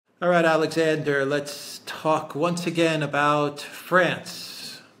All right, Alexander, let's talk once again about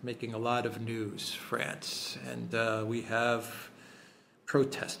France, making a lot of news, France. And we have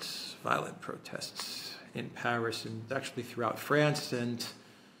protests, violent protests in Paris and actually throughout France. And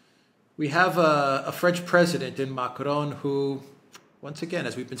we have a French president in Macron who, once again,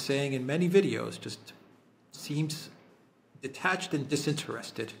 as we've been saying in many videos, just seems detached and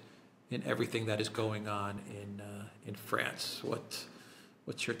disinterested in everything that is going on in France.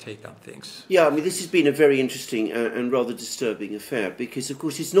 What's your take on things? Yeah, I mean, this has been a very interesting and rather disturbing affair because, of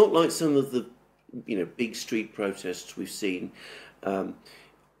course, it's not like some of the, big street protests we've seen, and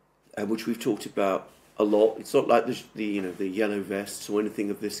which we've talked about a lot. It's not like the yellow vests or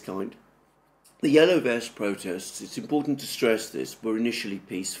anything of this kind. The yellow vest protests, it's important to stress this, were initially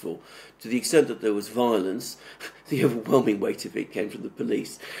peaceful. To the extent that there was violence, the overwhelming weight of it came from the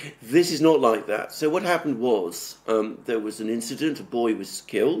police. This is not like that. So what happened was, there was an incident, a boy was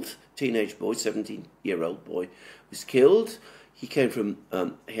killed, teenage boy, 17-year-old boy, was killed. He came from,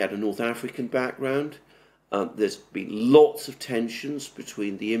 he had a North African background. There's been lots of tensions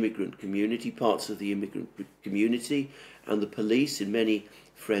between the immigrant community, parts of the immigrant community, and the police in many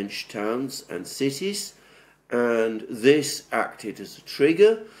French towns and cities, and this acted as a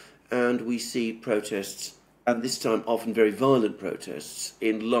trigger, and we see protests, and this time often very violent protests,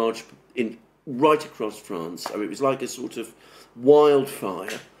 right across France. I mean, it was like a sort of wildfire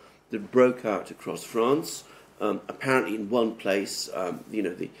that broke out across France. Apparently, in one place,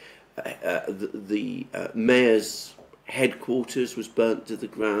 the mayor's headquarters was burnt to the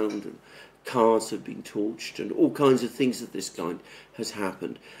ground, and cars have been torched, and all kinds of things of this kind has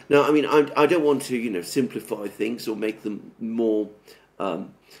happened. Now, I mean, I don't want to, simplify things or make them more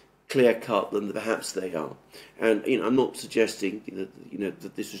clear-cut than perhaps they are. And, I'm not suggesting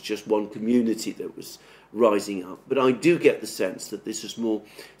that this was just one community that was rising up, but I do get the sense that this is more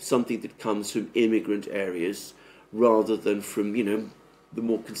something that comes from immigrant areas rather than from, the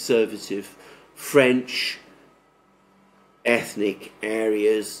more conservative French ethnic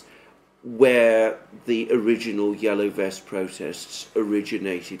areas where the original Yellow Vest protests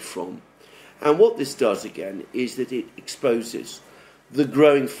originated from. And what this does, again, is that it exposes the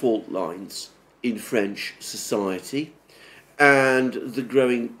growing fault lines in French society and the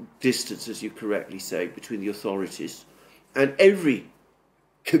growing distance, as you correctly say, between the authorities and every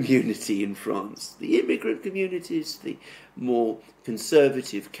community in France. The immigrant communities, the more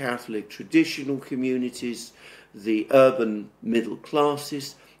conservative, Catholic, traditional communities, the urban middle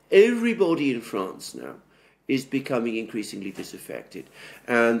classes. Everybody in France now is becoming increasingly disaffected,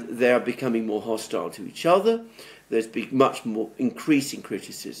 and they are becoming more hostile to each other. There's been much more increasing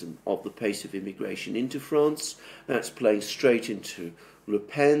criticism of the pace of immigration into France. That's playing straight into Le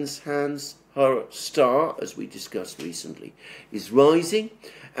Pen's hands. Her star, as we discussed recently, is rising,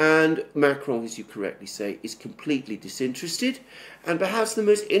 and Macron, as you correctly say, is completely disinterested. And perhaps the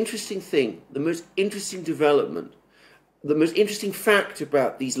most interesting thing, the most interesting development, the most interesting fact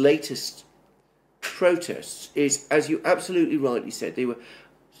about these latest protests is, as you absolutely rightly said, they were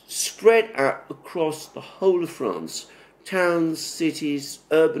spread out across the whole of France. Towns, cities,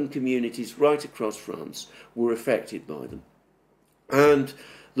 urban communities right across France were affected by them. And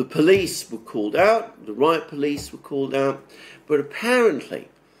the police were called out, the riot police were called out, but apparently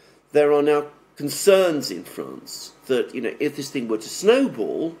there are now concerns in France that, if this thing were to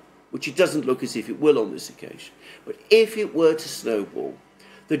snowball, which it doesn't look as if it will on this occasion, but if it were to snowball,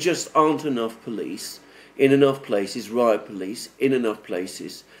 there just aren't enough police in enough places, riot police in enough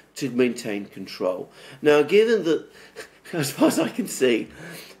places to maintain control. Now, given that, as far as I can see,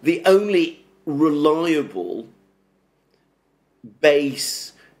 the only reliable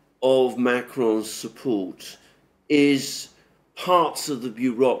base of Macron's support is parts of the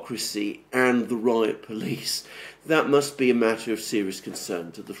bureaucracy and the riot police, that must be a matter of serious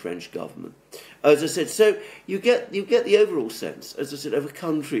concern to the French government. As I said, so you get the overall sense, as I said, of a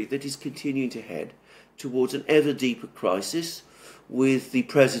country that is continuing to head towards an ever deeper crisis, with the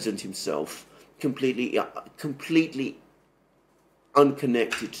president himself completely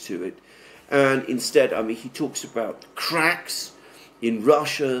unconnected to it. And instead, I mean, he talks about cracks in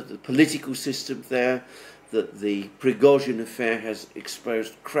Russia, the political system there, that the Prigozhin affair has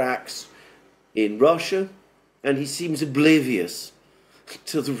exposed cracks in Russia, and he seems oblivious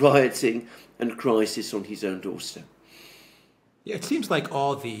to the rioting and crisis on his own doorstep. Yeah, it seems like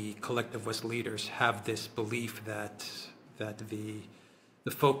all the collective West leaders have this belief that the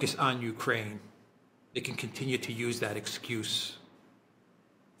focus on Ukraine, they can continue to use that excuse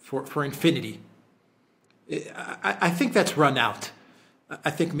for infinity. I think that's run out. I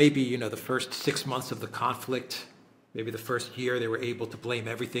think maybe, the first 6 months of the conflict maybe the first year they were able to blame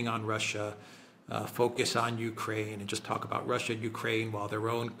everything on Russia, focus on Ukraine, and just talk about Russia and Ukraine while their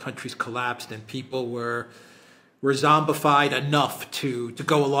own countries collapsed and people were zombified enough to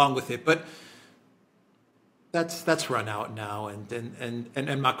go along with it. But that's run out now,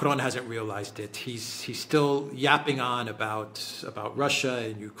 and Macron hasn't realized it. He's still yapping on about Russia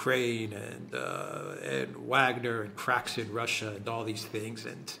and Ukraine and Wagner and cracks in Russia and all these things,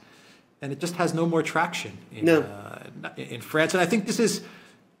 and it just has no more traction in France. And I think this is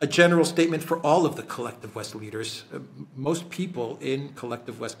a general statement for all of the collective West leaders. Most people in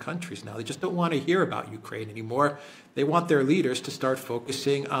collective West countries now, they just don't want to hear about Ukraine anymore. They want their leaders to start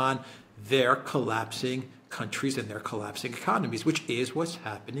focusing on their collapsing countries and their collapsing economies, which is what's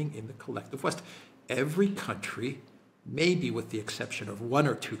happening in the collective West. Every country, maybe with the exception of one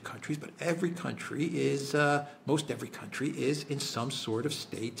or two countries, but every country is, most every country is in some sort of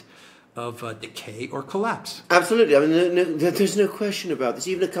state of decay or collapse. Absolutely. I mean, there's no question about this.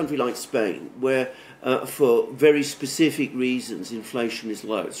 Even a country like Spain, where for very specific reasons inflation is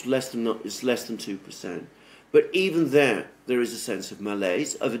low, it's less than 2%. But even there is a sense of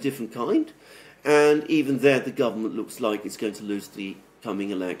malaise of a different kind. And even there, the government looks like it's going to lose the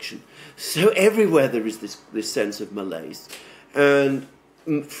coming election. So everywhere there is this sense of malaise. And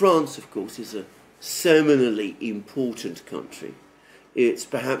France, of course, is a seminally important country. It's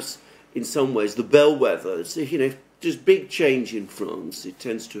perhaps, in some ways, the bellwether. It's, there's big change in France. It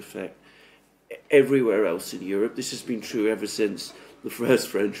tends to affect everywhere else in Europe. This has been true ever since the first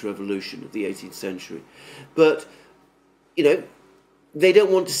French Revolution of the 18th century. But, they don't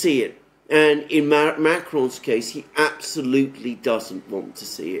want to see it. And in Macron's case, he absolutely doesn't want to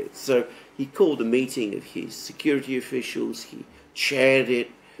see it. So he called a meeting of his security officials, he chaired it,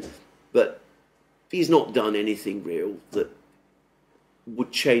 but he's not done anything real that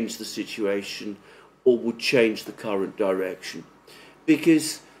would change the situation or would change the current direction.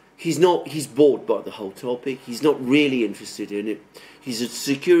 Because he's bored by the whole topic, he's not really interested in it. His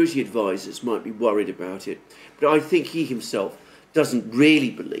security advisors might be worried about it, but I think he himself doesn't really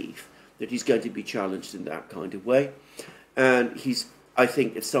believe that he's going to be challenged in that kind of way. And he's, I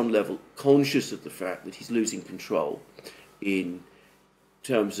think, at some level conscious of the fact that he's losing control in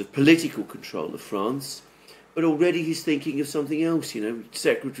terms of political control of France. But already he's thinking of something else,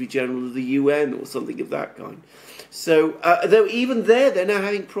 Secretary General of the UN or something of that kind. So, though even there, they're now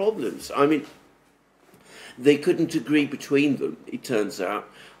having problems. I mean, they couldn't agree between them, it turns out,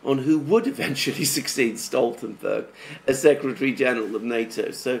 on who would eventually succeed Stoltenberg as Secretary General of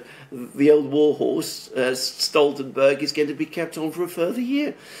NATO. So the old warhorse, Stoltenberg, is going to be kept on for a further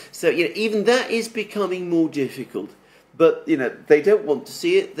year. So even that is becoming more difficult. But they don't want to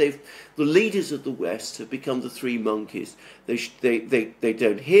see it. The leaders of the West have become the three monkeys. They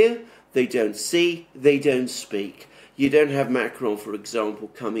don't hear, they don't see, they don't speak. You don't have Macron, for example,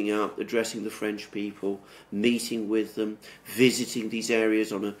 coming out, addressing the French people, meeting with them, visiting these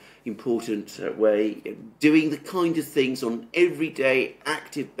areas on an important way, doing the kind of things on an everyday,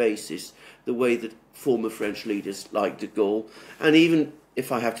 active basis, the way that former French leaders like de Gaulle, and even,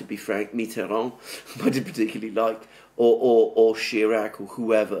 if I have to be frank, Mitterrand, I didn't particularly like, or Chirac, or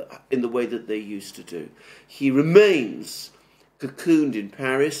whoever, in the way that they used to do. He remains cocooned in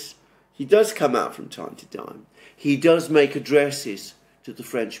Paris. He does come out from time to time. He does make addresses to the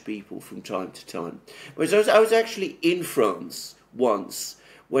French people from time to time. Whereas I was actually in France once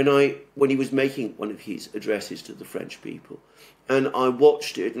when he was making one of his addresses to the French people. And I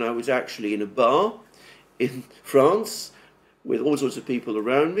watched it, and I was actually in a bar in France with all sorts of people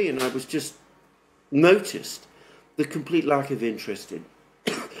around me, and I was just noticed the complete lack of interest in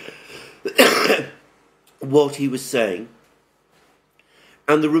what he was saying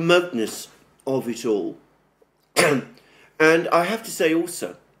and the remoteness of it all. And I have to say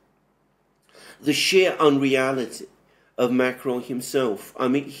also, the sheer unreality of Macron himself. I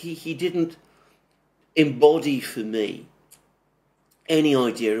mean, he didn't embody for me any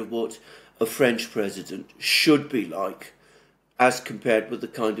idea of what a French president should be like as compared with the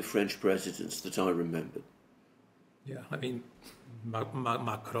kind of French presidents that I remembered. Yeah, I mean,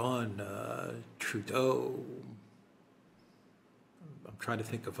 Macron, Trudeau, I'm trying to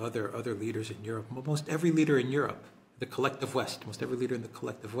think of other leaders in Europe. Most every leader in Europe, the collective West, most every leader in the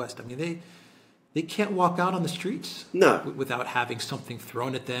collective West, I mean, they can't walk out on the streets without having something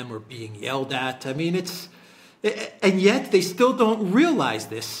thrown at them or being yelled at. I mean, and yet they still don't realize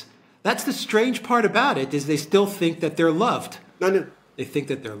this. That's the strange part about it, is they still think that they're loved. No. They think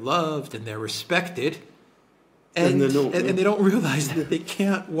that they're loved and they're respected. And they don't realize that they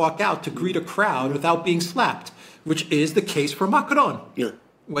can't walk out to greet a crowd without being slapped, which is the case for Macron. Yeah.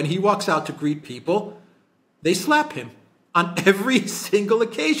 When he walks out to greet people, they slap him on every single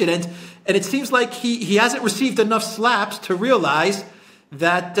occasion. And it seems like he hasn't received enough slaps to realize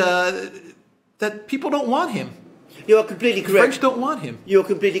that that people don't want him. You are completely correct. The French don't want him. You're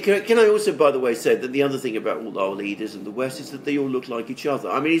completely correct. Can I also, by the way, say that the other thing about all our leaders in the West is that they all look like each other.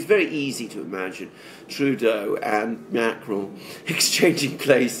 I mean, it's very easy to imagine Trudeau and Macron exchanging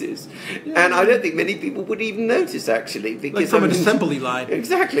places. Yeah. And I don't think many people would even notice, actually. Because, like from an assembly line.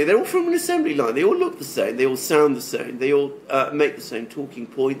 Exactly. They're all from an assembly line. They all look the same. They all sound the same. They all make the same talking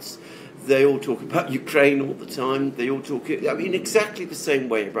points. They all talk about Ukraine all the time. They all talk, I mean, exactly the same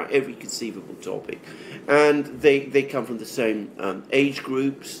way about every conceivable topic. And they come from the same age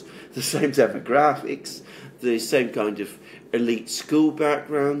groups, the same demographics, the same kind of elite school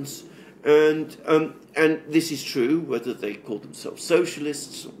backgrounds. And this is true whether they call themselves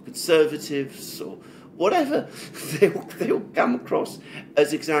socialists or conservatives or whatever. They all come across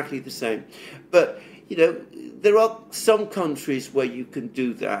as exactly the same. But, you know, there are some countries where you can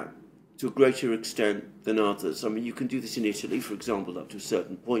do that to a greater extent than others. I mean, you can do this in Italy, for example, up to a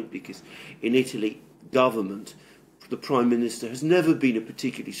certain point, because in Italy, government, the Prime Minister has never been a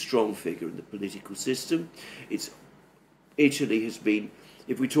particularly strong figure in the political system. Italy has been,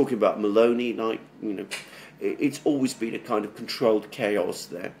 if we're talking about Meloni, like, you know, it's always been a kind of controlled chaos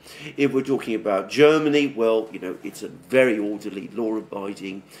there. If we're talking about Germany, well, you know, it's a very orderly,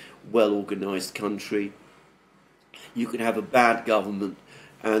 law-abiding, well-organised country. You can have a bad government,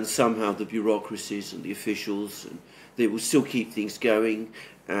 and somehow the bureaucracies and the officials, and they will still keep things going.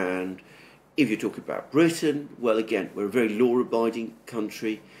 And if you talk about Britain, well, again, we're a very law-abiding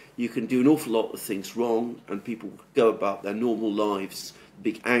country. You can do an awful lot of things wrong, and people go about their normal lives,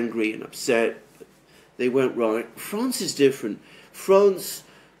 being angry and upset. But they won't right. France is different. France,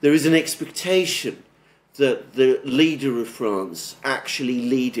 there is an expectation that the leader of France actually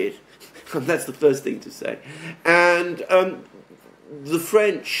lead it. And that's the first thing to say. And the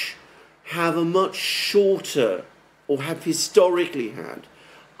French have a much shorter, or have historically had,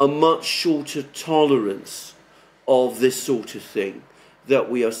 a much shorter tolerance of this sort of thing that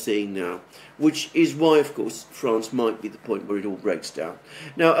we are seeing now, which is why, of course, France might be the point where it all breaks down.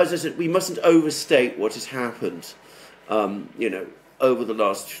 Now, as I said, we mustn't overstate what has happened, you know, over the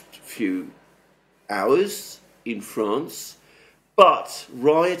last few hours in France, but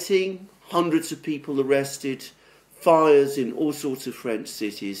rioting, hundreds of people arrested, fires in all sorts of French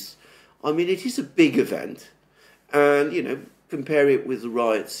cities. I mean, it is a big event. And, you know, compare it with the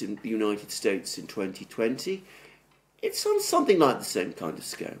riots in the United States in 2020, it's on something like the same kind of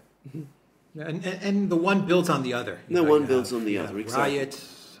scale. Yeah, and the one builds on the other. No, one builds on the other, exactly.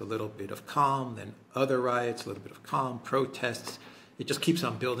 Riots, a little bit of calm, then other riots, a little bit of calm, protests. It just keeps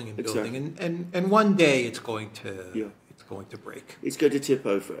on building and building. Exactly. And one day it's going to break. It's going to tip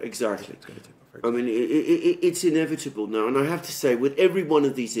over, exactly. It's going to tip over. I mean, it's inevitable now. And I have to say, with every one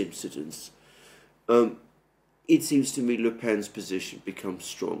of these incidents, it seems to me Le Pen's position becomes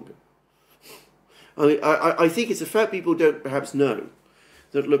stronger. I mean, I think it's a fact people don't perhaps know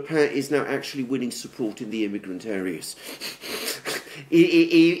that Le Pen is now actually winning support in the immigrant areas.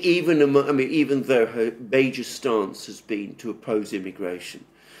 Even though her major stance has been to oppose immigration.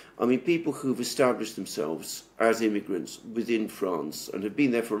 I mean, people who've established themselves as immigrants within France and have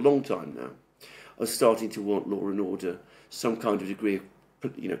been there for a long time now are starting to want law and order, some kind of degree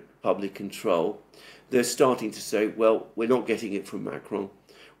of, you know, public control. They're starting to say, well, we're not getting it from Macron.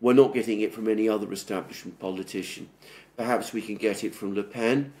 We're not getting it from any other establishment politician. Perhaps we can get it from Le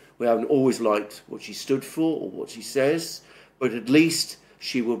Pen. We haven't always liked what she stood for or what she says, but at least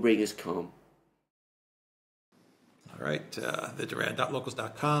she will bring us calm. All right, the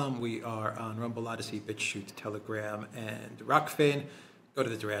Duran.locals.com. We are on Rumble, ODYSEE, BitChute, Telegram, and Rockfin. Go to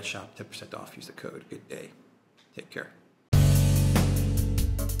the Duran shop, 10% off. Use the code. Good day. Take care.